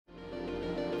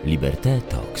Liberte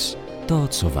Talks. To,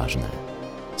 co ważne.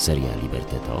 Seria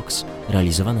Liberte Talks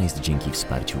realizowana jest dzięki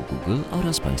wsparciu Google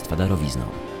oraz Państwa darowizną.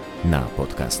 Na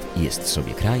podcast Jest,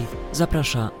 sobie, kraj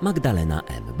zaprasza Magdalena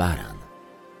M. Baran.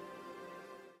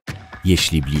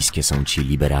 Jeśli bliskie są Ci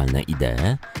liberalne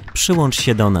idee, przyłącz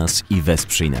się do nas i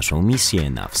wesprzyj naszą misję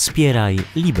na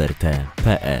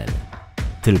wspieraj.liberte.pl.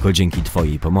 Tylko dzięki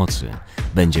Twojej pomocy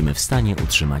będziemy w stanie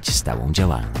utrzymać stałą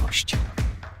działalność.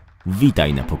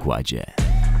 Witaj na pokładzie.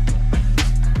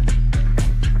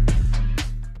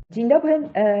 Dzień dobry,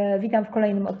 witam w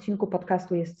kolejnym odcinku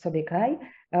podcastu Jest, sobie, kraj.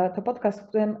 To podcast, w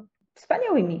którym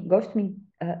wspaniałymi gośćmi,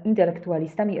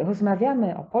 intelektualistami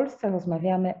rozmawiamy o Polsce,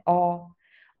 rozmawiamy o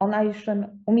naszym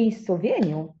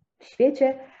umiejscowieniu w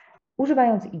świecie,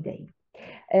 używając idei.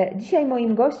 Dzisiaj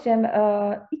moim gościem,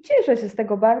 i cieszę się z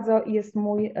tego bardzo,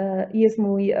 jest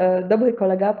mój dobry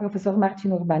kolega, profesor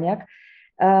Marcin Urbaniak,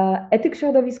 etyk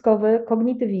środowiskowy,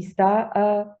 kognitywista,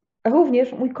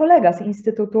 również mój kolega z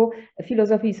Instytutu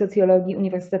Filozofii i Socjologii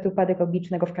Uniwersytetu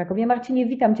Pedagogicznego w Krakowie. Marcinie,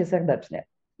 witam Cię serdecznie.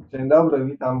 Dzień dobry,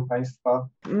 witam Państwa.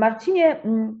 Marcinie,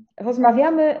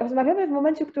 rozmawiamy w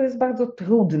momencie, który jest bardzo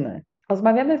trudny.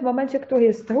 Rozmawiamy w momencie, który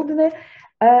jest trudny,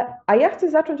 a ja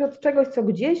chcę zacząć od czegoś, co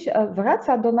gdzieś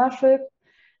wraca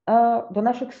do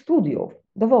naszych studiów,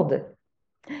 do wody.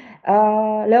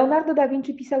 Leonardo da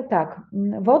Vinci pisał tak: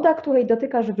 woda, której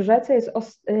dotykasz w rzece, jest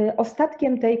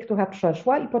ostatkiem tej, która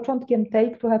przeszła, i początkiem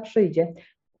tej, która przyjdzie.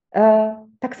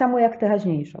 Tak samo jak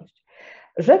teraźniejszość.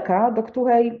 Rzeka, do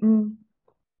której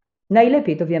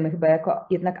najlepiej to wiemy chyba jako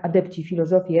jednak adepci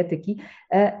filozofii, etyki,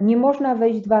 nie można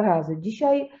wejść dwa razy.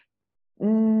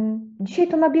 Dzisiaj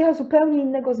to nabiera zupełnie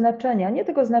innego znaczenia, nie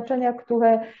tego znaczenia,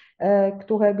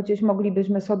 które gdzieś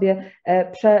moglibyśmy sobie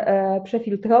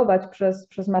przefiltrować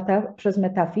przez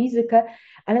metafizykę,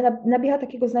 ale nabiera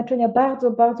takiego znaczenia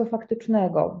bardzo, bardzo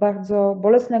faktycznego, bardzo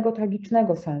bolesnego,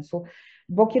 tragicznego sensu,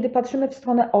 bo kiedy patrzymy w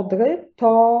stronę Odry,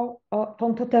 to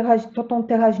tą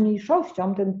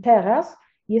teraźniejszością, ten teraz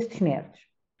jest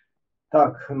śmierć.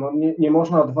 Tak, no nie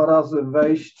można dwa razy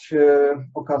wejść,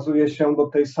 okazuje się, do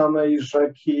tej samej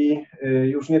rzeki,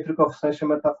 już nie tylko w sensie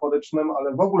metaforycznym,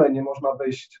 ale w ogóle nie można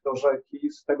wejść do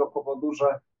rzeki z tego powodu, że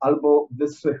albo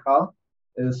wysycha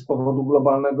z powodu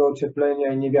globalnego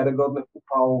ocieplenia i niewiarygodnych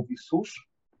upałów i susz,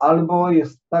 albo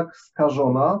jest tak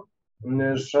skażona,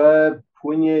 że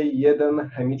płynie jeden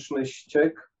chemiczny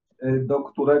ściek, do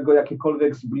którego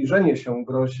jakiekolwiek zbliżenie się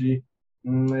grozi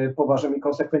poważnymi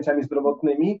konsekwencjami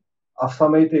zdrowotnymi, a w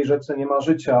samej tej rzece nie ma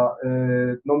życia.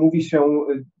 No mówi się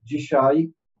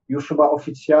dzisiaj już chyba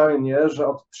oficjalnie, że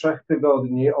od 3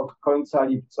 tygodni, od końca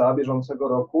lipca bieżącego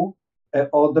roku,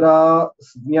 Odra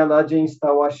z dnia na dzień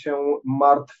stała się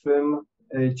martwym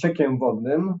ciekiem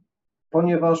wodnym,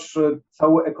 ponieważ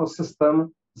cały ekosystem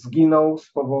zginął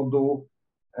z powodu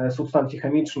substancji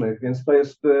chemicznych, więc to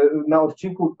jest na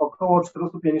odcinku około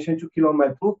 450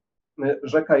 kilometrów.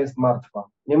 Rzeka jest martwa.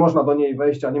 Nie można do niej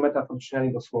wejść ani metaforycznie,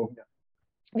 ani dosłownie.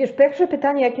 Wiesz, pierwsze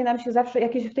pytanie,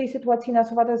 jakie się w tej sytuacji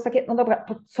nasuwa, to jest takie: no dobra,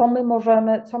 to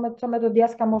co my do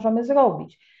diaska możemy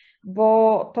zrobić?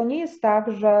 Bo to nie jest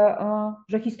tak,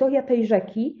 że historia tej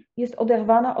rzeki jest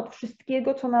oderwana od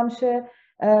wszystkiego,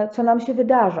 co nam się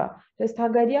wydarza. To jest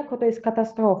tragedia, to jest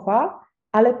katastrofa,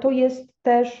 ale to jest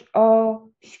też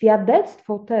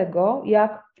świadectwo tego,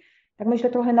 jak, tak myślę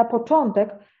trochę na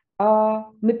początek,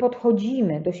 my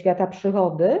podchodzimy do świata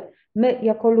przyrody, my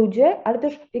jako ludzie, ale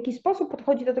też w jaki sposób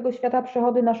podchodzi do tego świata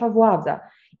przyrody nasza władza.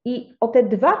 I o te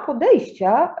dwa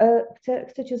podejścia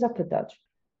chcę Cię zapytać.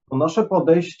 Nasze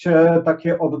podejście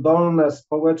takie oddolne,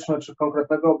 społeczne czy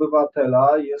konkretnego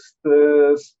obywatela jest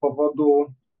z powodu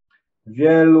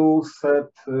wielu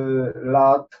set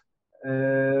lat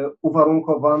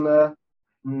uwarunkowane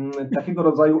takiego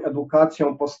rodzaju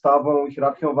edukacją, postawą,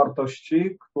 hierarchią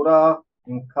wartości, która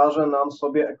każe nam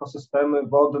sobie ekosystemy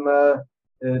wodne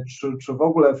czy w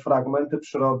ogóle fragmenty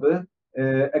przyrody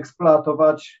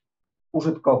eksploatować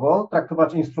użytkowo,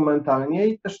 traktować instrumentalnie,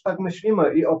 i też tak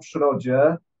myślimy i o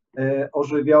przyrodzie, o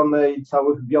żywionej,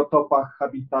 całych biotopach,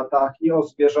 habitatach, i o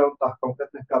zwierzętach,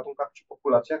 konkretnych gatunkach czy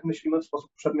populacjach. Myślimy w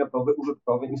sposób przedmiotowy,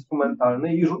 użytkowy,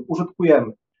 instrumentalny i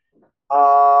użytkujemy.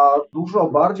 A dużo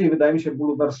bardziej, wydaje mi się,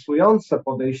 bulwersujące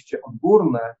podejście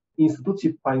odgórne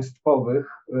instytucji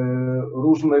państwowych,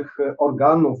 różnych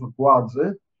organów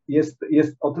władzy jest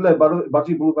o tyle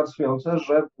bardziej bulwersujące,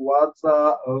 że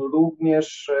władza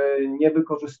również nie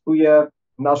wykorzystuje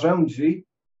narzędzi,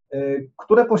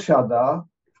 które posiada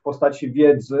w postaci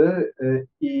wiedzy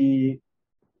i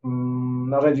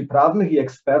narzędzi prawnych i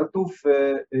ekspertów,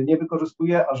 nie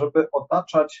wykorzystuje, ażeby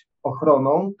otaczać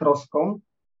ochroną, troską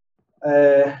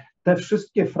te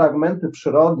wszystkie fragmenty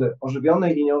przyrody,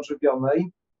 ożywionej i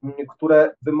nieożywionej,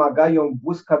 które wymagają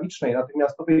błyskawicznej,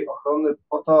 natychmiastowej ochrony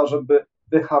po to, żeby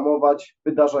wyhamować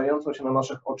wydarzającą się na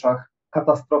naszych oczach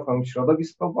katastrofę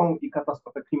środowiskową i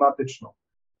katastrofę klimatyczną.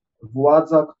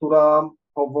 Władza, która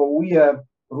powołuje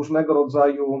różnego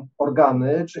rodzaju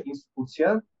organy czy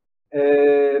instytucje,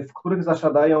 w których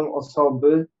zasiadają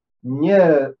osoby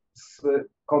nie z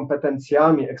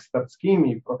kompetencjami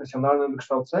eksperckimi, profesjonalnym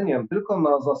wykształceniem, tylko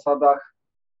na zasadach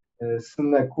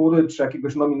synekury czy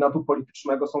jakiegoś nominatu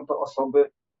politycznego. Są to osoby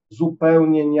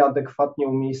zupełnie nieadekwatnie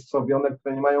umiejscowione,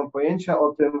 które nie mają pojęcia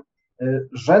o tym,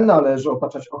 że należy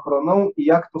otaczać ochroną i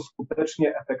jak to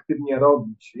skutecznie, efektywnie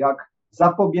robić, jak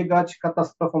zapobiegać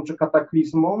katastrofom czy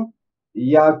kataklizmom,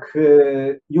 jak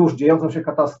już dziejącą się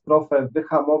katastrofę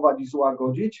wyhamować i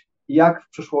złagodzić, jak w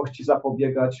przyszłości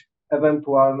zapobiegać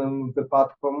ewentualnym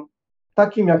wypadkom,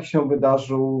 takim jak się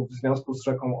wydarzył w związku z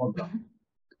rzeką Oda.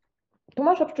 Tu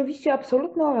masz oczywiście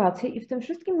absolutną rację i w tym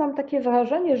wszystkim mam takie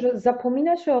wrażenie, że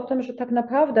zapomina się o tym, że tak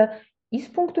naprawdę i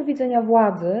z punktu widzenia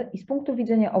władzy, i z punktu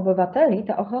widzenia obywateli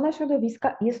ta ochrona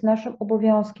środowiska jest naszym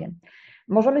obowiązkiem.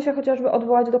 Możemy się chociażby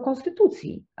odwołać do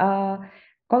Konstytucji.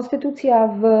 Konstytucja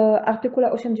w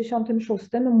artykule 86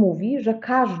 mówi, że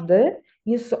każdy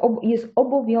jest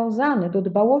obowiązany do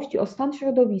dbałości o stan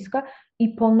środowiska i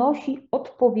ponosi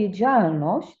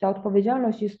odpowiedzialność, ta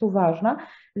odpowiedzialność jest tu ważna,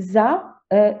 za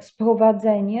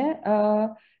sprowadzenie,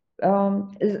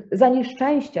 za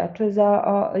nieszczęścia, czy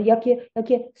za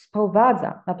jakie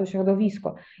sprowadza na to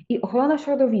środowisko. I ochrona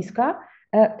środowiska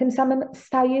tym samym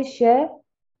staje się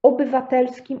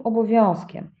obywatelskim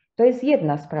obowiązkiem. To jest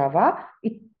jedna sprawa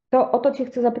i to o to Cię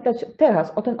chcę zapytać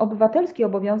teraz, o ten obywatelski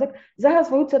obowiązek. Zaraz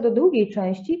wrócę do drugiej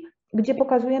części, gdzie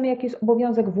pokazujemy, jaki jest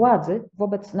obowiązek władzy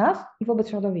wobec nas i wobec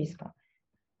środowiska.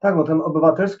 Tak, no ten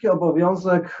obywatelski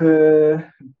obowiązek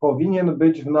powinien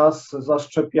być w nas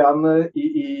zaszczepiany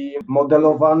i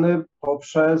modelowany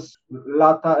poprzez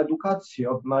lata edukacji,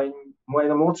 od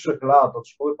najmłodszych lat, od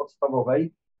szkoły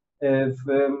podstawowej.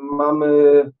 Mamy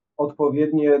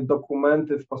odpowiednie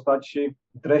dokumenty w postaci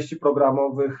treści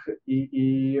programowych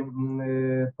i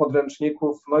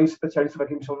podręczników, no i specjalistów,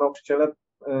 jakimi są nauczyciele,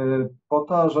 po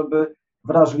to, żeby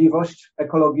wrażliwość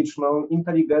ekologiczną,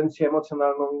 inteligencję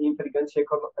emocjonalną i inteligencję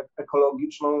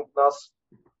ekologiczną w nas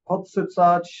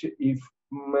podsycać i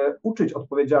uczyć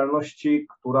odpowiedzialności,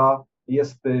 która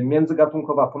jest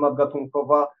międzygatunkowa,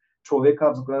 ponadgatunkowa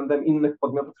człowieka względem innych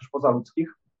podmiotów też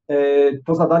pozaludzkich.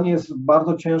 To zadanie jest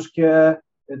bardzo ciężkie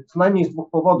co najmniej z dwóch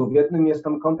powodów. Jednym jest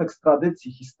ten kontekst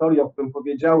tradycji, historii, o którym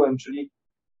powiedziałem, czyli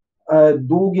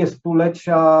długie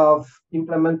stulecia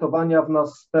implementowania w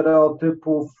nas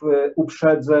stereotypów,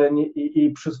 uprzedzeń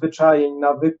i przyzwyczajeń,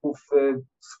 nawyków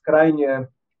skrajnie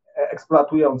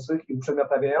eksploatujących i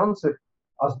uprzedmiotawiających,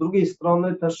 a z drugiej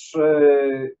strony też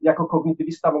jako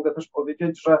kognitywista mogę też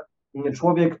powiedzieć, że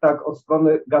człowiek tak od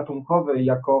strony gatunkowej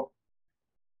jako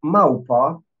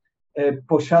małpa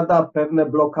posiada pewne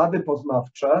blokady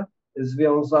poznawcze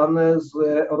związane z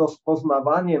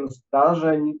rozpoznawaniem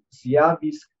zdarzeń,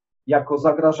 zjawisk jako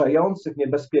zagrażających,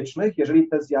 niebezpiecznych, jeżeli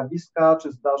te zjawiska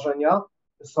czy zdarzenia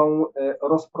są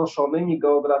rozproszonymi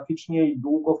geograficznie i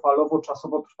długofalowo,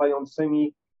 czasowo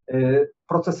trwającymi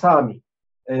procesami.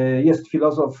 Jest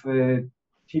filozof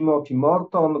Timothy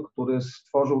Morton, który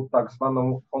stworzył tak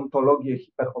zwaną ontologię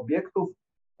hiperobiektów.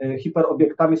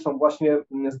 Hiperobiektami są właśnie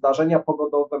zdarzenia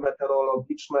pogodowe,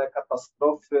 meteorologiczne,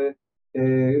 katastrofy,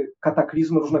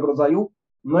 kataklizmy różnego rodzaju.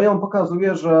 No i on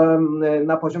pokazuje, że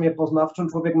na poziomie poznawczym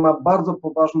człowiek ma bardzo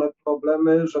poważne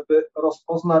problemy, żeby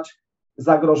rozpoznać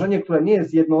zagrożenie, które nie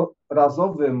jest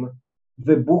jednorazowym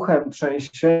wybuchem,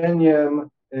 trzęsieniem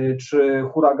czy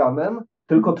huraganem,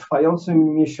 tylko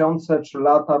trwającym miesiące czy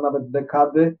lata, nawet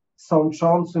dekady,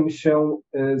 sączącym się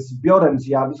zbiorem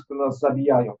zjawisk, które nas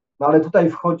zabijają. No ale tutaj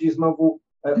wchodzi znowu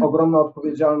ogromna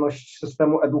odpowiedzialność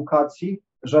systemu edukacji,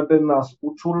 żeby nas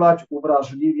uczulać,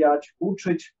 uwrażliwiać,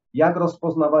 uczyć, jak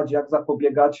rozpoznawać, jak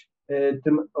zapobiegać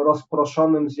tym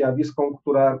rozproszonym zjawiskom,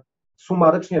 które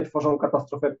sumarycznie tworzą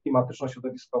katastrofę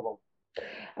klimatyczno-środowiskową.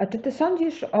 A czy ty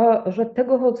sądzisz, że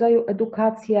tego rodzaju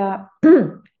edukacja,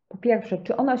 po pierwsze,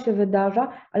 czy ona się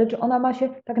wydarza, ale czy ona ma się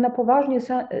tak na poważnie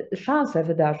szansę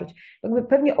wydarzyć? Jakby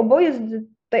pewnie oboje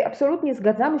tutaj absolutnie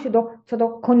zgadzamy się co do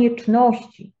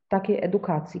konieczności takiej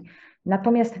edukacji.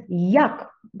 Natomiast jak,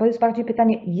 bo jest bardziej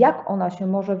pytanie, jak ona się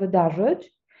może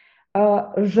wydarzyć,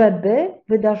 żeby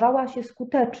wydarzała się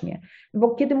skutecznie.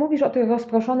 Bo kiedy mówisz o tych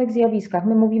rozproszonych zjawiskach,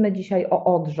 my mówimy dzisiaj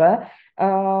o Odrze,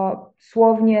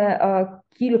 słownie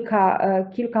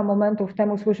kilka momentów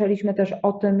temu słyszeliśmy też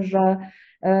o tym, że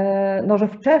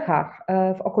w Czechach,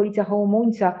 w okolicach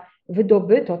Hołmuńca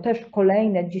wydobyto też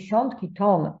kolejne dziesiątki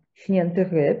ton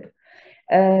śniętych ryb.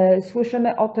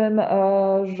 Słyszymy o tym,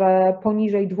 że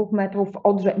poniżej 2 metrów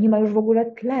od rzek nie ma już w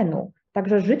ogóle tlenu,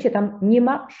 także życie tam nie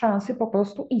ma szansy po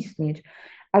prostu istnieć.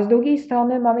 A z drugiej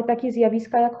strony mamy takie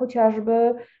zjawiska jak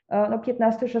chociażby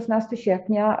 15-16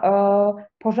 sierpnia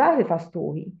pożary w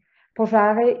Asturii.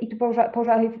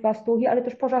 Pożary w Asturii, ale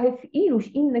też pożary w iluś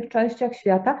innych częściach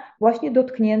świata właśnie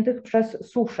dotkniętych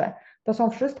przez suszę. To są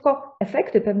wszystko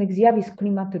efekty pewnych zjawisk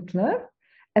klimatycznych,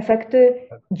 efekty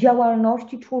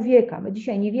działalności człowieka. My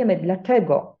dzisiaj nie wiemy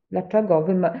dlaczego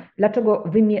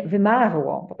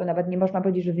wymarło, bo to nawet nie można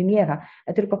powiedzieć, że wymiera,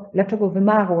 ale tylko dlaczego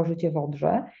wymarło życie w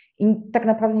Odrze i tak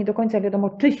naprawdę nie do końca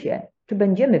wiadomo, czy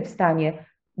będziemy w stanie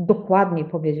dokładnie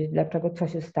powiedzieć, dlaczego, co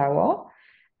się stało.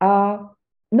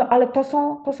 No ale to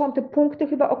są te punkty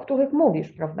chyba, o których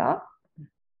mówisz, prawda?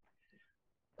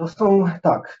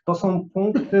 To są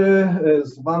punkty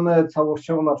zwane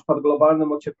całościowo na przykład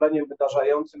globalnym ociepleniem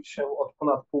wydarzającym się od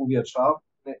ponad półwiecza.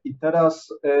 I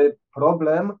teraz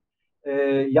problem,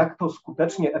 jak to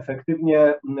skutecznie,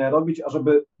 efektywnie robić,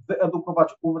 ażeby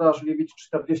wyedukować, uwrażliwić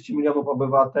 40 milionów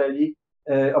obywateli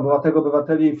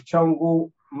w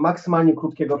ciągu maksymalnie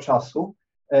krótkiego czasu.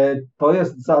 To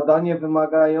jest zadanie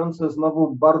wymagające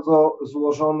znowu bardzo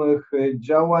złożonych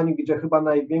działań, gdzie chyba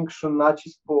największy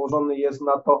nacisk położony jest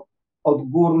na to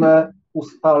odgórne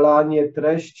ustalanie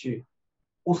treści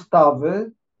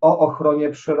ustawy o ochronie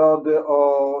przyrody,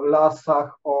 o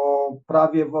lasach, o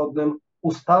prawie wodnym,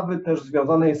 ustawy też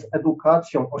związanej z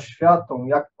edukacją, oświatą,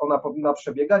 jak ona powinna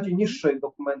przebiegać i niższej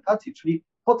dokumentacji, czyli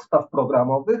podstaw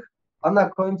programowych, a na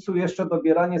końcu jeszcze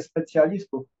dobieranie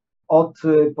specjalistów od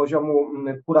poziomu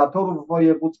kuratorów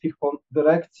wojewódzkich, po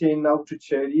dyrekcje i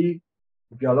nauczycieli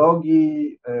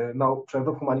biologii,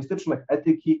 przedmiotów humanistycznych,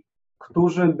 etyki,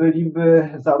 którzy byliby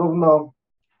zarówno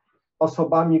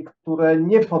osobami, które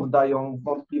nie poddają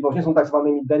wątpliwości, nie są tak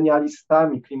zwanymi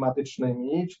denialistami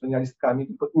klimatycznymi, czy denialistkami,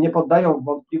 tylko nie poddają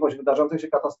wątpliwości wydarzących się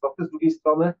katastrofy, z drugiej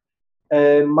strony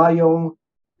mają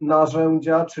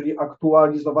narzędzia, czyli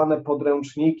aktualizowane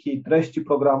podręczniki, treści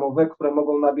programowe, które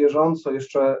mogą na bieżąco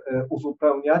jeszcze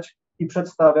uzupełniać i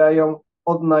przedstawiają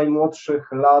od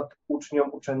najmłodszych lat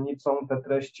uczniom, uczennicom te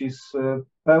treści z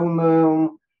pełną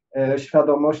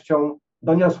świadomością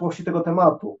doniosłości tego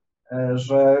tematu,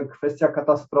 że kwestia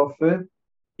katastrofy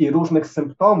i różnych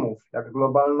symptomów, jak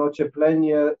globalne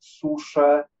ocieplenie,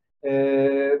 susze,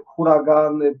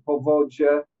 huragany,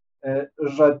 powodzie,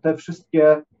 że te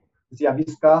wszystkie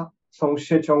zjawiska są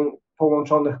siecią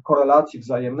połączonych korelacji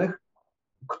wzajemnych,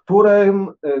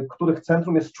 których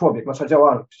centrum jest człowiek, nasza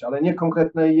działalność, ale nie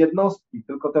konkretne jednostki,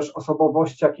 tylko też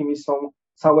osobowości, jakimi są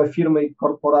całe firmy i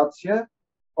korporacje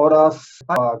oraz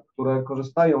które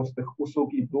korzystają z tych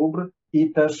usług i dóbr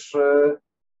i też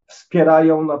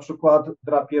wspierają na przykład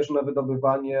drapieżne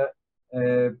wydobywanie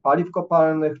paliw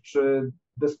kopalnych czy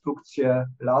destrukcję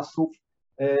lasów.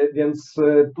 Więc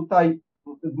tutaj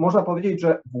można powiedzieć,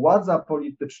 że władza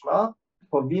polityczna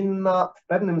powinna w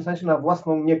pewnym sensie na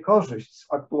własną niekorzyść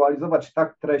zaktualizować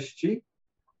tak treści,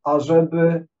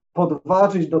 ażeby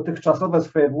podważyć dotychczasowe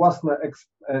swoje własne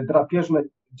drapieżne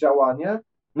działanie,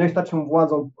 no i stać się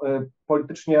władzą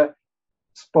politycznie,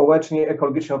 społecznie,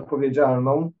 ekologicznie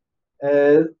odpowiedzialną.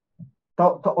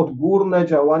 To odgórne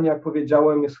działanie, jak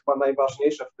powiedziałem, jest chyba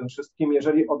najważniejsze w tym wszystkim.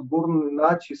 Jeżeli odgórny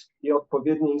nacisk i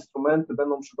odpowiednie instrumenty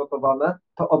będą przygotowane,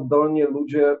 to oddolnie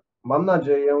ludzie, mam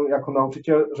nadzieję, jako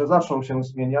nauczyciel, że zaczną się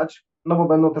zmieniać, no bo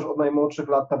będą też od najmłodszych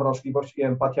lat ta wrażliwość i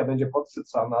empatia będzie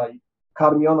podsycana i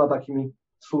karmiona takimi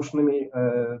słusznymi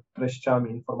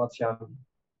treściami, informacjami.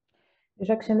 Wiesz,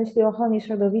 jak się myśli o ochronie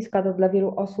środowiska, to dla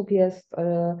wielu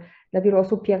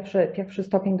osób pierwszy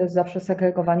stopień to jest zawsze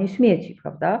segregowanie śmieci,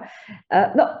 prawda?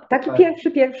 No, taki tak.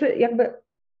 Pierwszy jakby,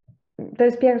 to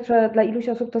jest pierwsze, dla iluś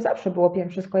osób to zawsze było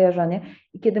pierwsze skojarzenie.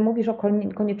 I kiedy mówisz o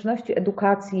konieczności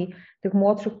edukacji tych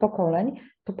młodszych pokoleń,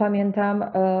 to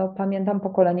pamiętam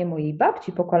pokolenie mojej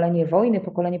babci, pokolenie wojny,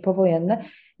 pokolenie powojenne,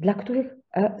 dla których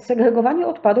segregowanie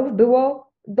odpadów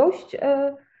było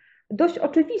dość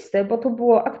oczywiste, bo to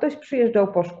było, a ktoś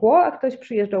przyjeżdżał po szkło, a ktoś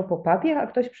przyjeżdżał po papier, a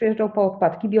ktoś przyjeżdżał po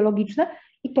odpadki biologiczne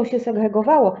i to się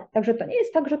segregowało. Także to nie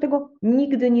jest tak, że tego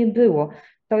nigdy nie było.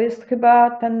 To jest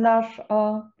chyba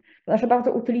nasze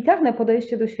bardzo utylitarne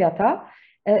podejście do świata,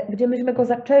 gdzie myśmy go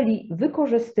zaczęli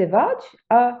wykorzystywać,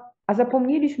 a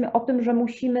zapomnieliśmy o tym, że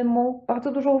musimy mu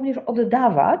bardzo dużo również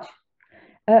oddawać,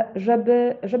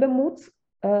 żeby móc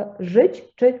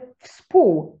żyć czy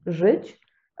współżyć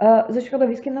ze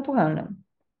środowiskiem naturalnym.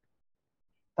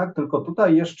 Tak, tylko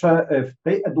tutaj jeszcze w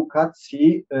tej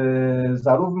edukacji,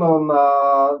 zarówno na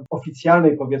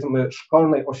oficjalnej, powiedzmy,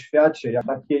 szkolnej oświacie, jak i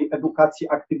takiej edukacji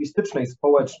aktywistycznej,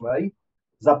 społecznej,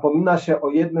 zapomina się o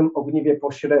jednym ogniwie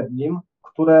pośrednim,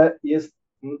 które jest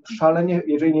szalenie,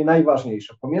 jeżeli nie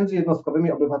najważniejsze. Pomiędzy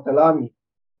jednostkowymi obywatelami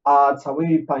a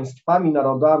całymi państwami,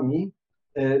 narodami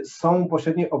są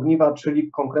pośrednie ogniwa,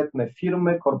 czyli konkretne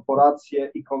firmy,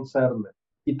 korporacje i koncerny.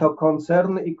 I to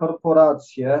koncerny i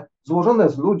korporacje, złożone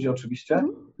z ludzi oczywiście,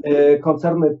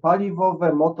 koncerny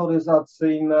paliwowe,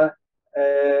 motoryzacyjne,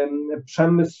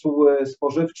 przemysł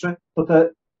spożywczy, to te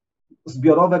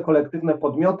zbiorowe, kolektywne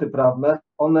podmioty prawne,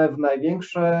 one w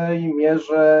największej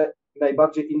mierze,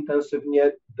 najbardziej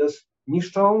intensywnie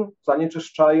niszczą,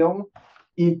 zanieczyszczają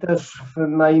i też w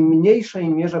najmniejszej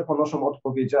mierze ponoszą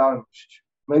odpowiedzialność.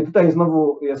 No i tutaj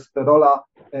znowu jest rola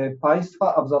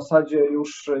państwa, a w zasadzie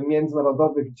już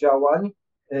międzynarodowych działań,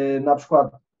 na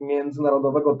przykład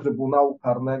Międzynarodowego Trybunału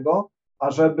Karnego,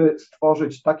 ażeby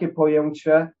stworzyć takie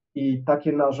pojęcie i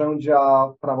takie narzędzia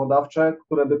prawodawcze,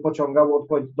 które by pociągały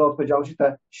do odpowiedzialności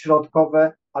te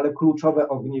środkowe, ale kluczowe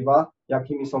ogniwa,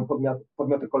 jakimi są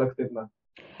podmioty kolektywne.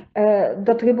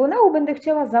 Do Trybunału będę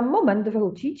chciała za moment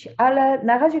wrócić, ale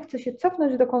na razie chcę się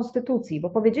cofnąć do Konstytucji, bo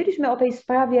powiedzieliśmy o tej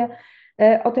sprawie,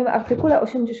 o tym artykule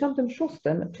 86,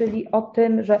 czyli o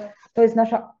tym, że to jest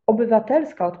nasza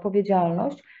obywatelska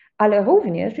odpowiedzialność, ale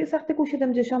również jest artykuł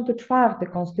 74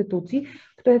 Konstytucji,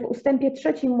 który w ustępie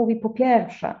 3 mówi po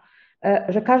pierwsze,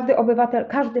 że każdy obywatel,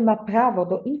 każdy ma prawo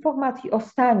do informacji o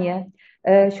stanie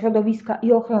środowiska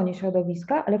i ochronie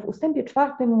środowiska, ale w ustępie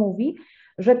 4 mówi,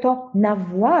 że to na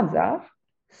władzach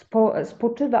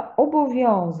spoczywa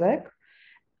obowiązek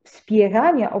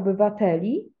wspierania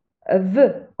obywateli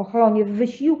w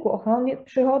wysiłku ochrony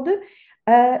przyrody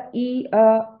i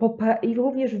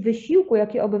również w wysiłku,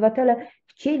 jaki obywatele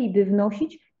chcieliby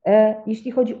wnosić,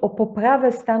 jeśli chodzi o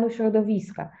poprawę stanu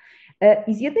środowiska.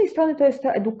 I z jednej strony to jest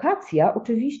ta edukacja,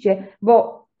 oczywiście,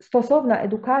 bo stosowna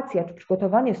edukacja czy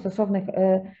przygotowanie stosownych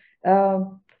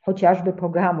chociażby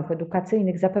programów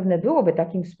edukacyjnych zapewne byłoby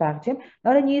takim wsparciem,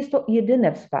 no ale nie jest to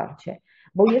jedyne wsparcie,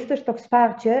 bo jest też to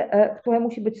wsparcie, które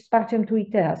musi być wsparciem tu i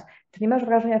teraz. Czy nie masz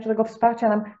wrażenia, że tego wsparcia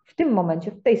nam w tym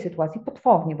momencie, w tej sytuacji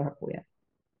potwornie brakuje?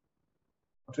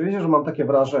 Oczywiście, że mam takie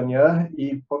wrażenie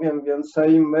i powiem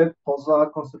więcej, my poza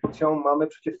konstytucją mamy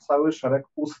przecież cały szereg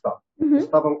ustaw.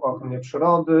 Ustawę o ochronie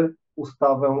przyrody,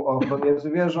 ustawę o ochronie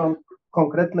zwierząt,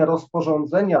 konkretne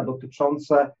rozporządzenia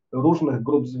dotyczące różnych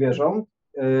grup zwierząt,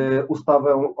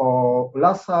 ustawę o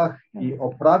lasach i o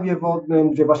prawie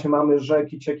wodnym, gdzie właśnie mamy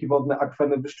rzeki, cieki wodne,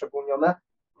 akweny wyszczególnione,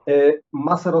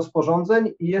 masę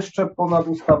rozporządzeń i jeszcze ponad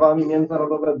ustawami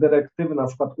międzynarodowe dyrektywy, na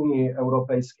przykład Unii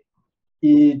Europejskiej.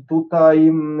 I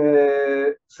tutaj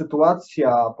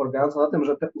sytuacja polegająca na tym,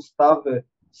 że te ustawy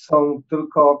są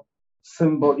tylko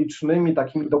symbolicznymi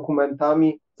takimi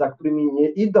dokumentami, za którymi nie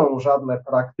idą żadne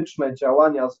praktyczne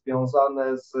działania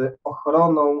związane z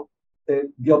ochroną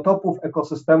biotopów,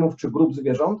 ekosystemów czy grup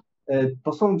zwierząt,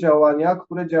 to są działania,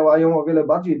 które działają o wiele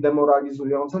bardziej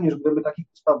demoralizująco, niż gdyby takich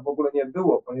ustaw w ogóle nie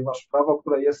było, ponieważ prawo,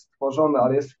 które jest stworzone,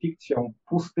 ale jest fikcją,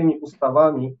 pustymi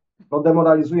ustawami, no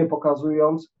demoralizuje,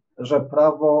 pokazując, że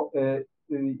prawo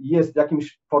jest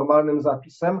jakimś formalnym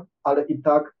zapisem, ale i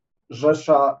tak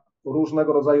rzesza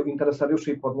różnego rodzaju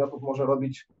interesariuszy i podmiotów może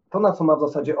robić to, na co ma w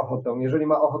zasadzie ochotę. Jeżeli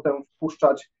ma ochotę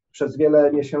wpuszczać przez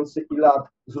wiele miesięcy i lat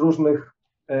z różnych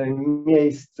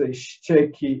miejsc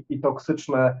ścieki i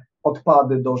toksyczne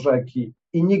odpady do rzeki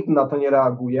i nikt na to nie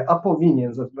reaguje, a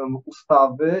powinien ze względu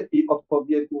ustawy i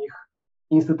odpowiednich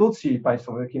instytucji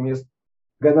państwowych, jakim jest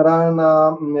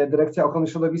Generalna Dyrekcja Ochrony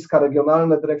Środowiska,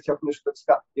 Regionalne Dyrekcja Ochrony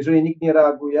Środowiska, jeżeli nikt nie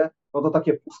reaguje, no to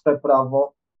takie puste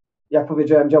prawo, jak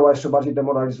powiedziałem, działa jeszcze bardziej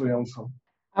demoralizująco.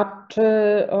 A czy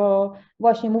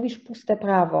właśnie mówisz puste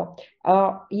prawo?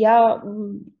 Ja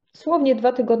dosłownie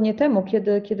 2 tygodnie temu,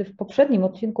 kiedy w poprzednim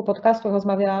odcinku podcastu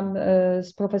rozmawiałam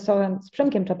z profesorem, z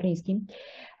Przemkiem Czaplińskim,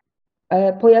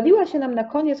 pojawiła się nam na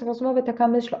koniec rozmowy taka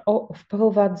myśl o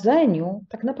wprowadzeniu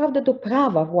tak naprawdę do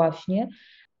prawa właśnie,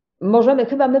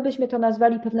 chyba my byśmy to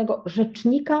nazwali pewnego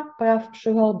rzecznika praw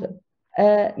przyrody.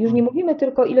 Już nie mówimy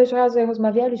tylko, ileś razy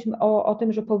rozmawialiśmy o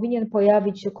tym, że powinien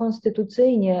pojawić się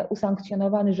konstytucyjnie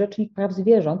usankcjonowany rzecznik praw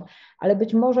zwierząt, ale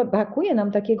być może brakuje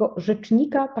nam takiego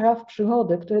rzecznika praw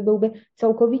przyrody, który byłby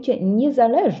całkowicie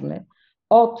niezależny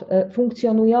od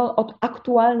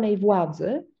aktualnej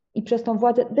władzy i przez tą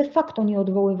władzę de facto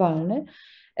nieodwoływalny,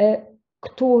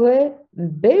 który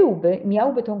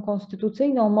miałby tą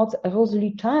konstytucyjną moc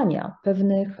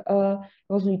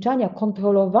rozliczania,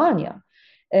 kontrolowania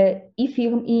i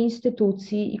firm, i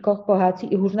instytucji, i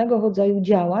korporacji, i różnego rodzaju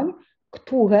działań,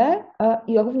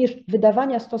 i również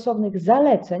wydawania stosownych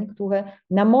zaleceń, które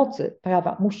na mocy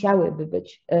prawa musiałyby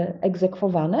być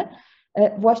egzekwowane,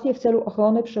 właśnie w celu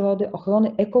ochrony przyrody,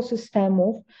 ochrony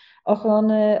ekosystemów,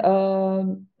 ochrony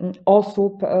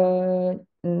osób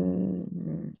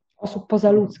osób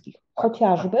pozaludzkich,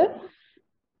 chociażby.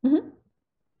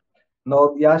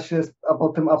 No ja się po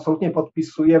tym absolutnie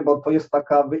podpisuję, bo to jest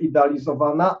taka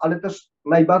wyidealizowana, ale też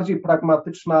najbardziej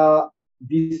pragmatyczna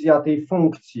wizja tej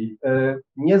funkcji.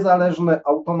 Niezależny,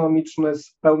 autonomiczny,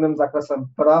 z pełnym zakresem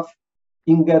praw,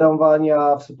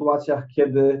 ingerowania w sytuacjach,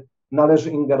 kiedy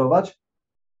należy ingerować.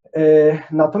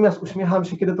 Natomiast uśmiecham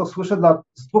się, kiedy to słyszę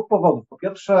z dwóch powodów. Po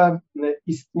pierwsze,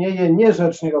 istnieje nie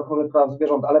rzecznik ochrony praw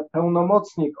zwierząt, ale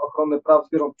pełnomocnik ochrony praw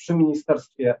zwierząt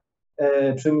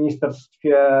przy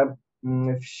Ministerstwie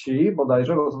Wsi,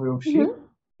 bodajże rozwoju wsi.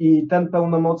 I ten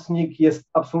pełnomocnik jest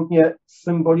absolutnie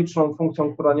symboliczną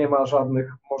funkcją, która nie ma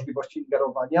żadnych możliwości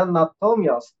ingerowania.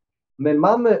 Natomiast my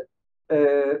mamy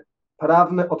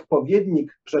prawny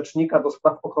odpowiednik rzecznika do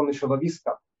spraw ochrony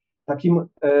środowiska. Takim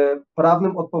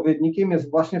prawnym odpowiednikiem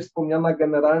jest właśnie wspomniana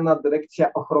Generalna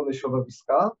Dyrekcja Ochrony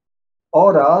Środowiska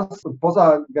oraz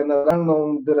poza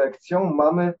Generalną Dyrekcją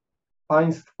mamy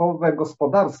państwowe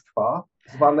gospodarstwa,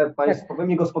 zwane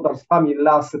państwowymi gospodarstwami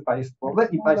lasy państwowe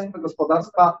i państwowe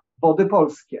gospodarstwa Wody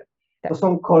Polskie. To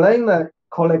są kolejne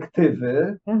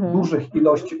kolektywy dużych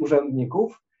ilości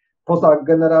urzędników, poza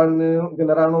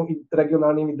generalną i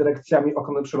regionalnymi dyrekcjami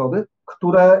ochrony przyrody,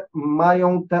 które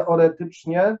mają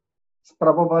teoretycznie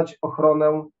sprawować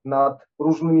ochronę nad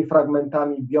różnymi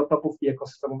fragmentami biotopów i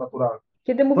ekosystemów naturalnych.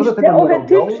 Kiedy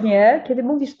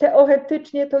mówisz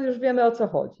teoretycznie, to już wiemy, o co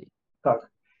chodzi.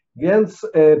 Tak,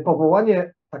 więc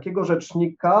powołanie takiego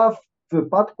rzecznika w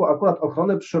wypadku akurat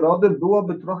ochrony przyrody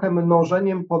byłoby trochę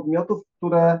mnożeniem podmiotów,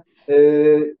 które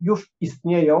już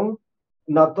istnieją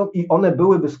i one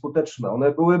byłyby skuteczne,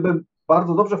 one byłyby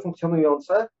bardzo dobrze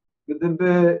funkcjonujące,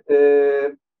 gdyby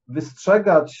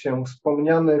wystrzegać się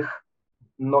wspomnianych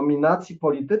nominacji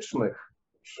politycznych,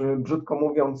 czy brzydko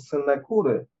mówiąc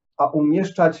synekury, a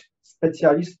umieszczać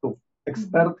specjalistów,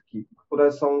 ekspertki,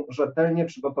 które są rzetelnie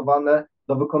przygotowane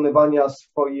do wykonywania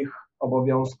swoich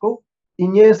obowiązków i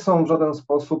nie są w żaden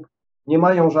sposób, nie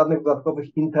mają żadnych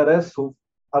dodatkowych interesów,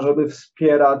 ażeby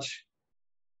wspierać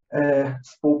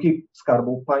spółki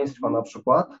Skarbu Państwa na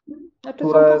przykład. Znaczy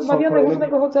są pozbawione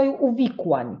różnego rodzaju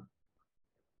uwikłań.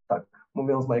 Tak,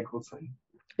 mówiąc najkrócej.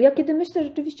 Ja kiedy myślę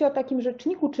rzeczywiście o takim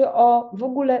rzeczniku, czy o w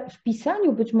ogóle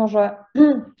wpisaniu być może,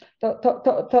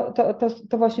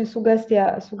 to właśnie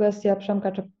sugestia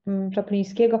Przemka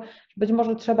Czaplińskiego, że być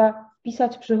może trzeba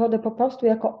wpisać przyrodę po prostu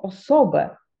jako osobę,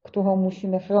 którą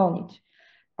musimy chronić.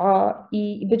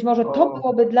 I być może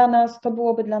to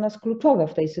byłoby dla nas kluczowe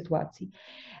w tej sytuacji.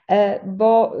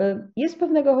 Bo jest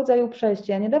pewnego rodzaju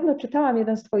przejście. Ja niedawno czytałam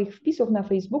jeden z Twoich wpisów na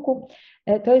Facebooku,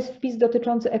 to jest wpis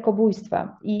dotyczący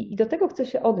ekobójstwa i do tego chcę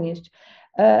się odnieść.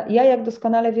 Ja, jak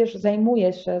doskonale wiesz,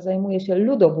 zajmuję się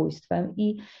ludobójstwem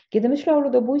i kiedy myślę o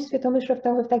ludobójstwie, to myślę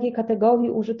trochę w takiej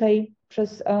kategorii użytej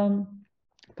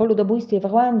po ludobójstwie w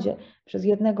Rwandzie przez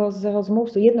jedną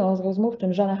z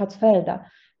rozmówczyń, Jeana Hatzfelda,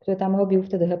 który tam robił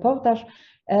wtedy reportaż.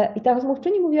 I ta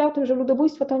rozmówczyni mówiła o tym, że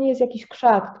ludobójstwo to nie jest jakiś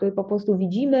krzak, który po prostu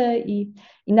widzimy i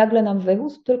nagle nam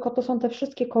wyrósł, tylko to są te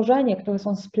wszystkie korzenie, które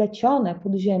są splecione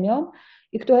pod ziemią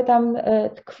i które tam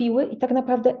tkwiły i tak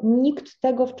naprawdę nikt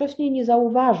tego wcześniej nie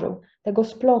zauważył, tego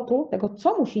splotu, tego,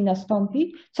 co musi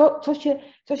nastąpić,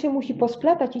 co się musi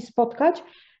posplatać i spotkać,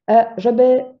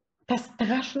 żeby ta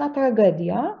straszna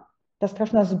tragedia, ta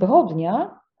straszna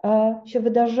zbrodnia się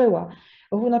wydarzyła.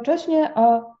 Równocześnie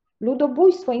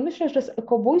ludobójstwo, i myślę, że z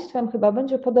ekobójstwem chyba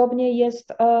będzie podobnie,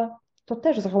 to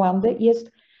też z Rwandy,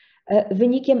 jest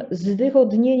wynikiem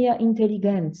zwyrodnienia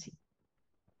inteligencji.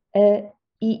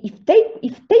 I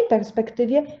w tej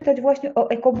perspektywie pytać właśnie o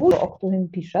ekobójstwo, o którym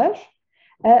piszesz,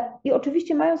 i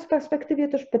oczywiście mając w perspektywie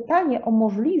też pytanie o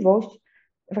możliwość,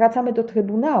 wracamy do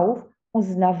trybunałów,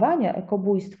 uznawania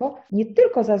ekobójstwo nie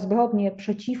tylko za zbrodnię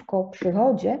przeciwko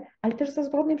przyrodzie, ale też za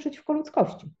zbrodnię przeciwko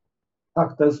ludzkości.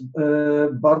 Tak, to jest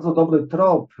bardzo dobry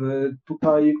trop.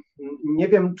 Tutaj nie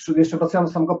wiem, czy jeszcze wracając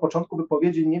do samego początku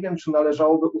wypowiedzi, nie wiem, czy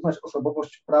należałoby uznać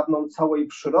osobowość prawną całej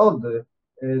przyrody,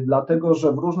 dlatego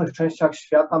że w różnych częściach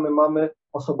świata my mamy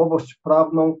osobowość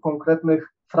prawną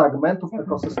konkretnych fragmentów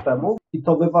ekosystemów i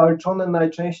to wywalczone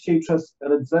najczęściej przez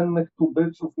rdzennych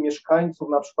tubylców, mieszkańców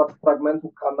na przykład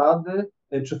fragmentu Kanady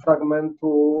czy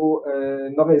fragmentu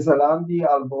Nowej Zelandii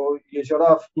albo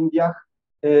jeziora w Indiach.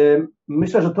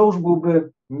 Myślę, że to już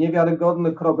byłby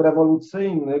niewiarygodny krok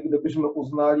rewolucyjny, gdybyśmy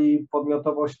uznali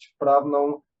podmiotowość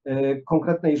prawną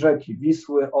konkretnej rzeki,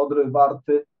 Wisły, Odry,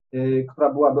 Warty, która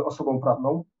byłaby osobą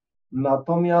prawną.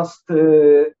 Natomiast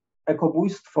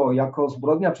ekobójstwo jako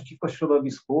zbrodnia przeciwko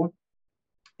środowisku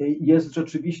jest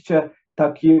rzeczywiście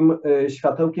takim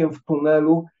światełkiem w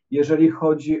tunelu, jeżeli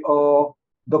chodzi o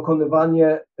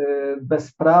dokonywanie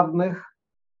bezprawnych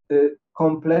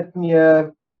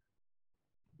kompletnie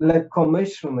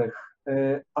lekkomyślnych,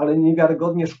 ale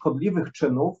niewiarygodnie szkodliwych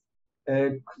czynów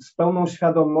z pełną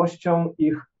świadomością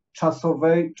ich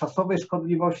czasowej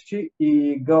szkodliwości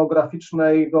i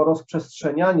geograficznego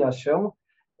rozprzestrzeniania się,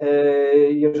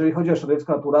 jeżeli chodzi o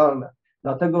środowisko naturalne.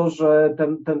 Dlatego, że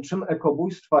ten czyn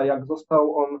ekobójstwa, jak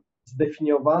został on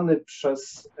zdefiniowany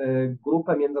przez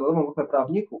międzynarodową grupę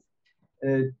prawników,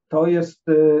 to jest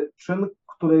czyn,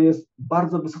 który jest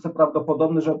bardzo wysoce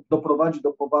prawdopodobny, że doprowadzi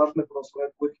do poważnych,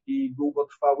 rozległych i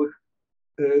długotrwałych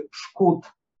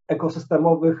szkód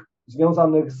ekosystemowych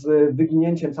związanych z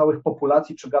wyginięciem całych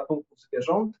populacji czy gatunków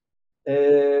zwierząt,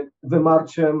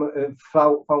 wymarciem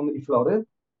fauny i flory.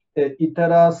 I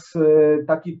teraz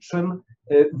taki czyn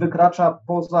wykracza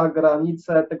poza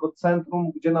granice tego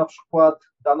centrum, gdzie na przykład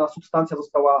dana substancja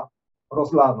została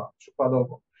rozlana,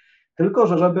 przykładowo. Tylko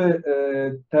że żeby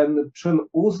ten czyn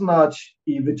uznać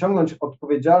i wyciągnąć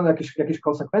odpowiedzialne jakieś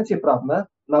konsekwencje prawne,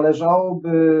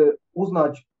 należałoby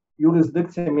uznać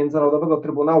jurysdykcję Międzynarodowego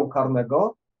Trybunału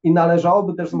Karnego i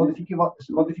należałoby też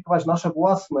zmodyfikować nasze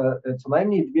własne, co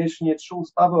najmniej 2, jeśli nie 3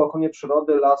 ustawy o ochronie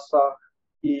przyrody, lasach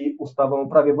i ustawę o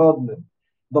prawie wodnym.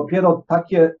 Dopiero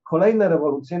takie kolejne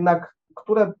rewolucje,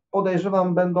 które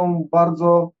podejrzewam będą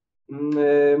bardzo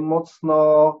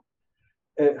mocno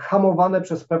hamowane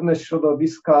przez pewne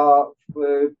środowiska,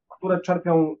 które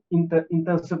czerpią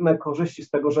intensywne korzyści z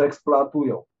tego, że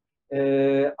eksploatują.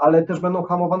 Ale też będą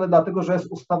hamowane dlatego, że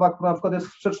jest ustawa, która na przykład jest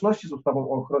w sprzeczności z ustawą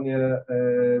o ochronie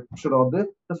przyrody,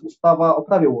 to jest ustawa o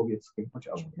prawie łowieckim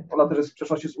chociażby. Ona też jest w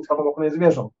sprzeczności z ustawą o ochronie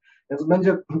zwierząt. Więc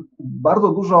będzie bardzo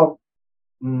dużo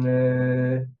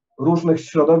różnych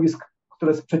środowisk,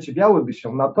 które sprzeciwiałyby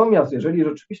się. Natomiast jeżeli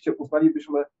rzeczywiście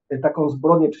uznalibyśmy taką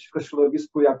zbrodnię przeciwko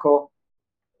środowisku jako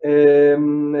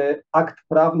akt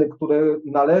prawny, który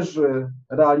należy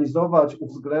realizować,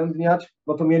 uwzględniać,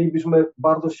 no to mielibyśmy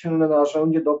bardzo silne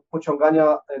narzędzie do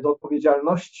pociągania do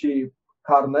odpowiedzialności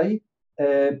karnej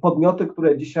podmioty,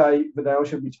 które dzisiaj wydają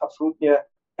się być absolutnie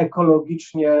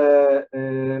ekologicznie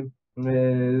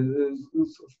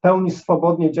w pełni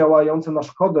swobodnie działające na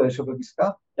szkodę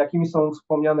środowiska, jakimi są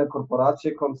wspomniane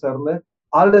korporacje, koncerny,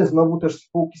 ale znowu też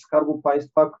spółki Skarbu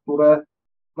Państwa, które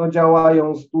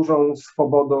działają z dużą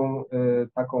swobodą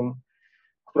taką,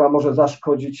 która może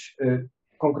zaszkodzić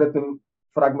konkretnym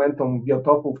fragmentom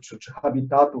biotopów czy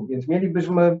habitatów, więc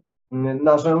mielibyśmy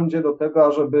narzędzie do tego,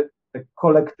 ażeby te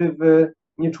kolektywy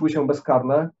nie czuły się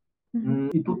bezkarne.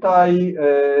 I tutaj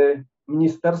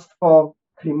Ministerstwo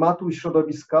Klimatu i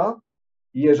Środowiska,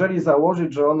 jeżeli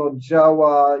założyć, że ono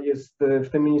działa, w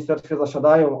tym ministerstwie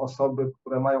zasiadają osoby,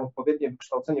 które mają odpowiednie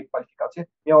wykształcenie, kwalifikacje,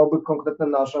 miałoby konkretne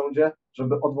narzędzie,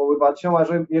 żeby odwoływać się, a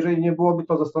jeżeli nie byłoby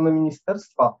to ze strony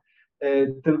ministerstwa,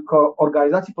 tylko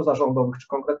organizacji pozarządowych czy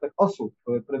konkretnych osób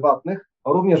prywatnych,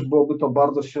 również byłoby to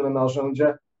bardzo silne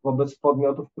narzędzie wobec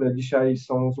podmiotów, które dzisiaj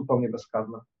są zupełnie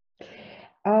bezkarne.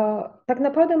 A tak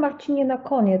naprawdę, Marcinie, na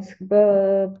koniec,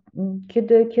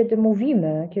 kiedy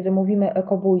mówimy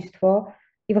ekobójstwo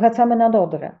i wracamy nad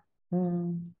Odrę,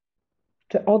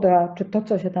 czy Odra, czy to,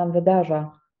 co się tam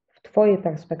wydarza w Twojej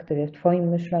perspektywie, w Twoim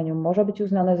myśleniu, może być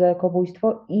uznane za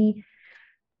ekobójstwo? I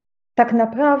tak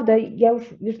naprawdę ja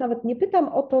już nawet nie pytam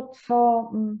o to,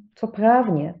 co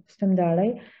prawnie z tym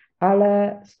dalej,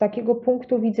 ale z takiego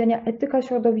punktu widzenia etyka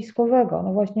środowiskowego,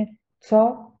 no właśnie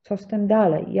co z tym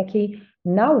dalej, jakiej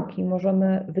nauki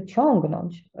możemy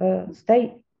wyciągnąć z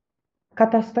tej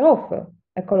katastrofy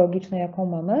ekologicznej, jaką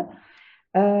mamy,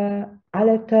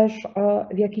 ale też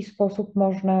w jaki sposób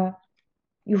można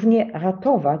już nie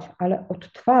ratować, ale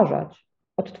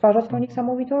odtwarzać tą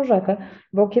niesamowitą rzekę,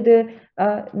 bo kiedy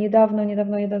niedawno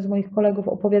jeden z moich kolegów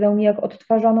opowiadał mi, jak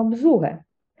odtwarzano Bzurę,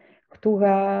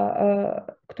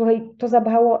 której to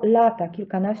zabrało lata,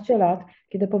 kilkanaście lat,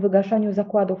 kiedy po wygaszeniu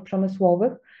zakładów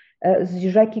przemysłowych z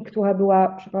rzeki, która była,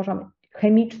 przepraszam,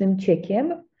 chemicznym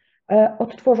ciekiem,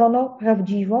 odtworzono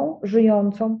prawdziwą,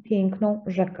 żyjącą, piękną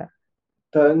rzekę.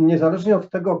 To niezależnie od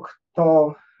tego,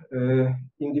 kto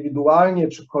indywidualnie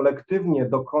czy kolektywnie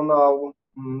dokonał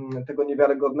tego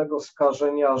niewiarygodnego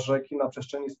skażenia rzeki na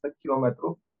przestrzeni 100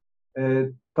 kilometrów,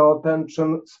 to ten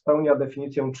czyn spełnia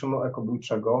definicję czynu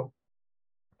ekobójczego,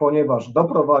 ponieważ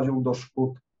doprowadził do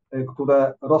szkód,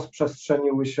 które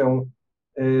rozprzestrzeniły się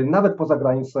nawet poza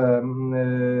granice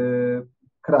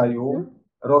kraju,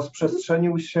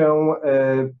 rozprzestrzenił się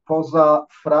poza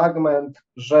fragment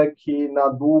rzeki na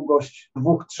długość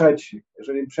 2/3.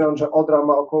 Jeżeli przyjąć, że Odra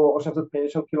ma około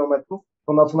 850 km,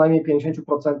 to na co najmniej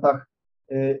 50%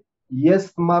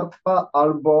 jest martwa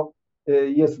albo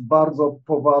jest bardzo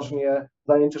poważnie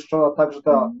zanieczyszczona, tak że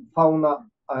ta fauna,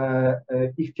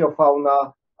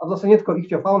 ichtiofauna, a w zasadzie nie tylko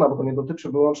ichtiofauna, bo to nie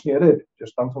dotyczy wyłącznie ryb,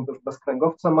 przecież tam są też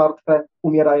bezkręgowce martwe,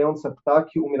 umierające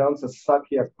ptaki, umierające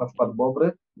ssaki, jak na przykład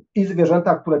bobry, i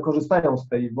zwierzęta, które korzystają z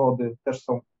tej wody, też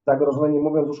są zagrożone, nie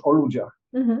mówiąc już o ludziach.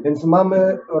 Więc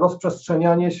mamy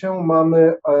rozprzestrzenianie się,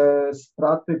 mamy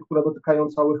straty, które dotykają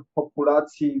całych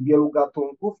populacji wielu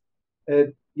gatunków.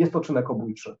 Jest to czyn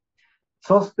ekobójczy.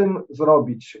 Co z tym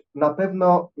zrobić? Na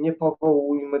pewno nie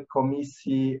powołujmy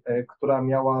komisji, która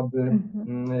miałaby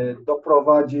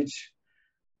doprowadzić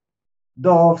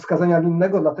do wskazania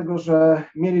winnego, dlatego że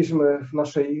mieliśmy w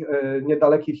naszej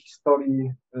niedalekiej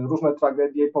historii różne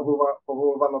tragedie,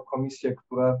 powoływano komisje,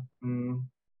 które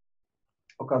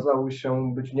okazały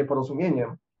się być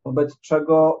nieporozumieniem, wobec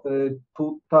czego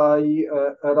tutaj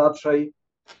raczej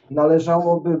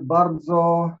należałoby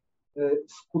bardzo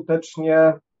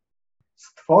skutecznie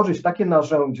stworzyć takie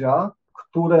narzędzia,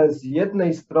 które z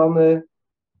jednej strony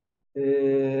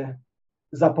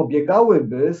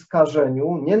zapobiegałyby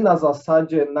skażeniu nie na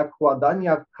zasadzie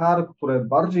nakładania kar, które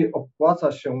bardziej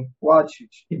opłaca się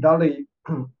płacić i dalej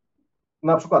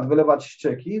na przykład wylewać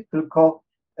ścieki, tylko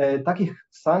takich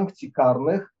sankcji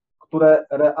karnych, które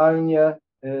realnie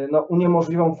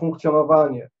uniemożliwią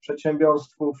funkcjonowanie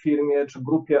przedsiębiorstwu, firmie czy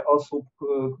grupie osób,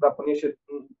 która poniesie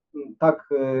tak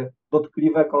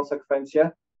dotkliwe konsekwencje,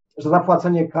 że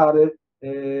zapłacenie kary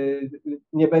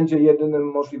nie będzie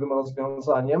jedynym możliwym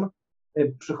rozwiązaniem.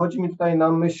 Przychodzi mi tutaj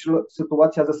na myśl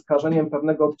sytuacja ze skażeniem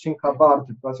pewnego odcinka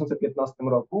Warty w 2015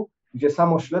 roku, gdzie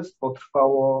samo śledztwo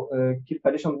trwało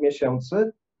kilkadziesiąt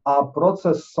miesięcy, a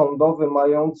proces sądowy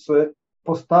mający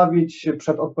postawić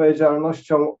przed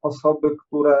odpowiedzialnością osoby,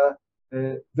 które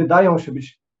wydają się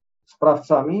być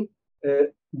sprawcami,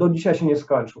 do dzisiaj się nie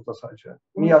skończył w zasadzie.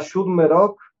 Mija 7.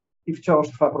 rok i wciąż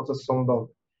trwa proces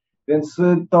sądowy. Więc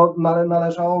to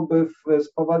należałoby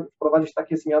wprowadzić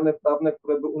takie zmiany prawne,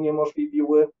 które by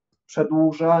uniemożliwiły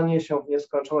przedłużanie się w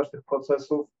nieskończoność tych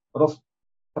procesów,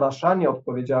 rozpraszanie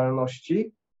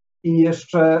odpowiedzialności i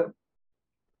jeszcze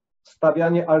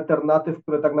stawianie alternatyw,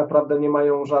 które tak naprawdę nie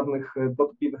mają żadnych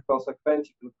dotkliwych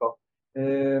konsekwencji, tylko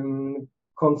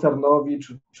koncernowi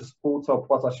czy spółce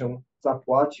opłaca się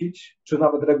zapłacić, czy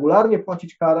nawet regularnie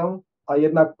płacić karę, a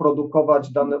jednak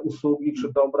produkować dane usługi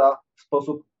czy dobra w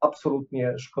sposób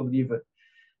absolutnie szkodliwy.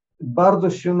 Bardzo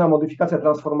silna modyfikacja,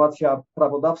 transformacja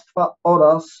prawodawstwa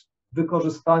oraz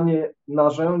wykorzystanie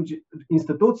narzędzi,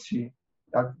 instytucji,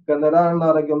 jak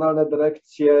generalna, regionalne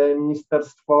dyrekcje,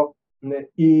 ministerstwo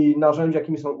i narzędzia,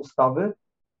 jakimi są ustawy,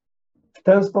 w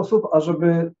ten sposób,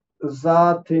 ażeby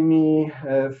za tymi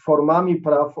formami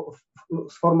praw,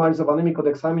 sformalizowanymi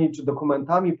kodeksami czy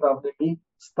dokumentami prawnymi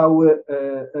stały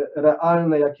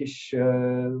realne jakieś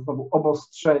znowu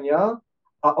obostrzenia,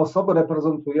 a osoby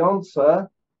reprezentujące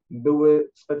były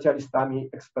specjalistami,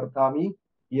 ekspertami.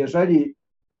 Jeżeli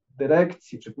w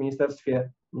dyrekcji czy w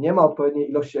ministerstwie nie ma odpowiedniej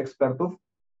ilości ekspertów,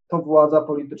 to władza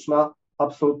polityczna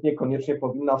absolutnie koniecznie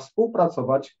powinna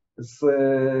współpracować z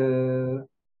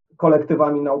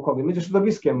kolektywami naukowymi, ze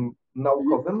środowiskiem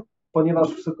naukowym,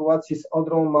 ponieważ w sytuacji z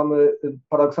Odrą mamy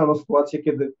paradoksalną sytuację,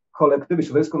 kiedy kolektywy,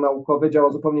 środowisko naukowe działa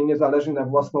zupełnie niezależnie na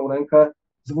własną rękę,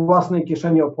 z własnej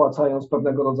kieszeni opłacając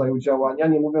pewnego rodzaju działania,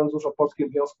 nie mówiąc już o Polskim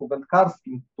Związku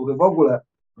Wędkarskim, który w ogóle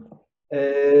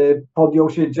podjął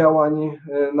się działań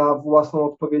na własną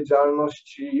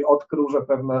odpowiedzialność i odkrył, że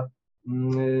pewne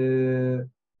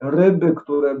ryby,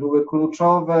 które były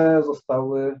kluczowe,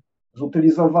 zostały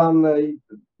zutylizowane i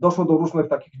doszło do różnych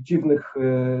takich dziwnych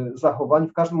zachowań.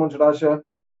 W każdym bądź razie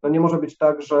nie może być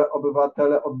tak, że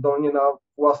obywatele oddolnie na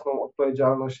własną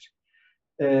odpowiedzialność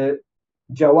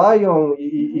działają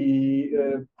i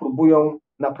próbują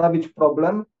naprawić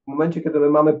problem w momencie, kiedy my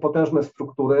mamy potężne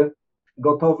struktury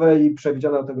gotowe i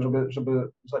przewidziane do tego, żeby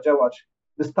zadziałać.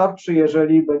 Wystarczy,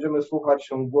 jeżeli będziemy słuchać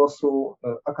się głosu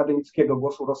akademickiego,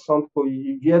 głosu rozsądku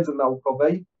i wiedzy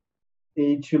naukowej,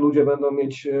 i ci ludzie będą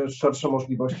mieć szersze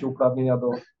możliwości uprawnienia do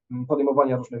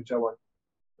podejmowania różnych działań.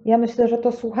 Ja myślę, że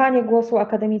to słuchanie głosu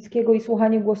akademickiego i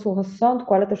słuchanie głosu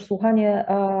rozsądku, ale też słuchanie,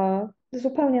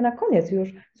 zupełnie na koniec już,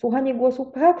 słuchanie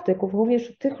głosu praktyków,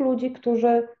 również tych ludzi,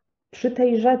 którzy przy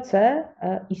tej rzece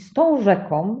i z tą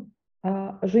rzeką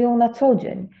żyją na co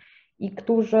dzień i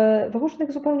którzy w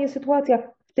różnych zupełnie sytuacjach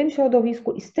w tym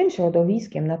środowisku i z tym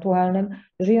środowiskiem naturalnym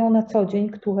żyją na co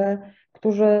dzień,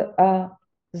 którzy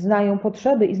znają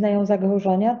potrzeby i znają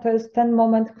zagrożenia. To jest ten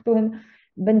moment, w którym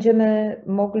będziemy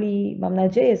mogli, mam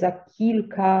nadzieję, za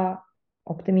kilka,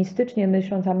 optymistycznie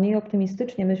myśląc, a mniej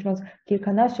optymistycznie myśląc,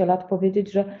 kilkanaście lat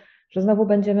powiedzieć, że znowu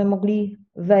będziemy mogli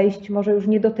wejść, może już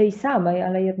nie do tej samej,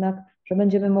 ale jednak, że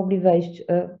będziemy mogli wejść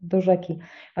do rzeki.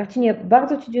 Marcinie,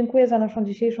 bardzo Ci dziękuję za naszą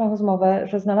dzisiejszą rozmowę,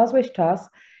 że znalazłeś czas.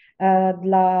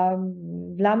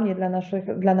 dla mnie,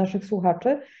 dla naszych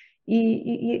słuchaczy.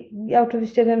 I ja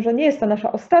oczywiście wiem, że nie jest to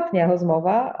nasza ostatnia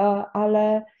rozmowa,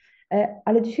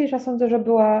 ale dzisiejsza sądzę, że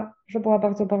była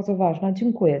bardzo, bardzo ważna.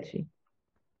 Dziękuję Ci.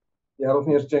 Ja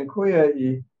również dziękuję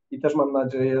i też mam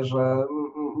nadzieję, że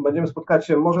będziemy spotkać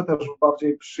się może też w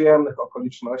bardziej przyjemnych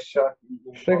okolicznościach i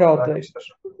przygody. Jakieś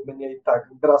też mniej tak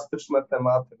drastyczne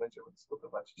tematy będziemy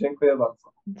dyskutować. Dziękuję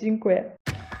bardzo. Dziękuję.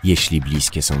 Jeśli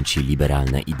bliskie są Ci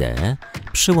liberalne idee,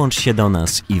 przyłącz się do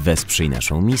nas i wesprzyj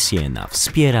naszą misję na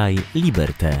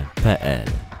wspieraj.liberte.pl.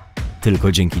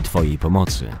 Tylko dzięki Twojej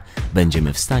pomocy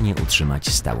będziemy w stanie utrzymać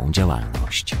stałą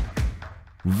działalność.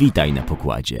 Witaj na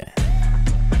pokładzie.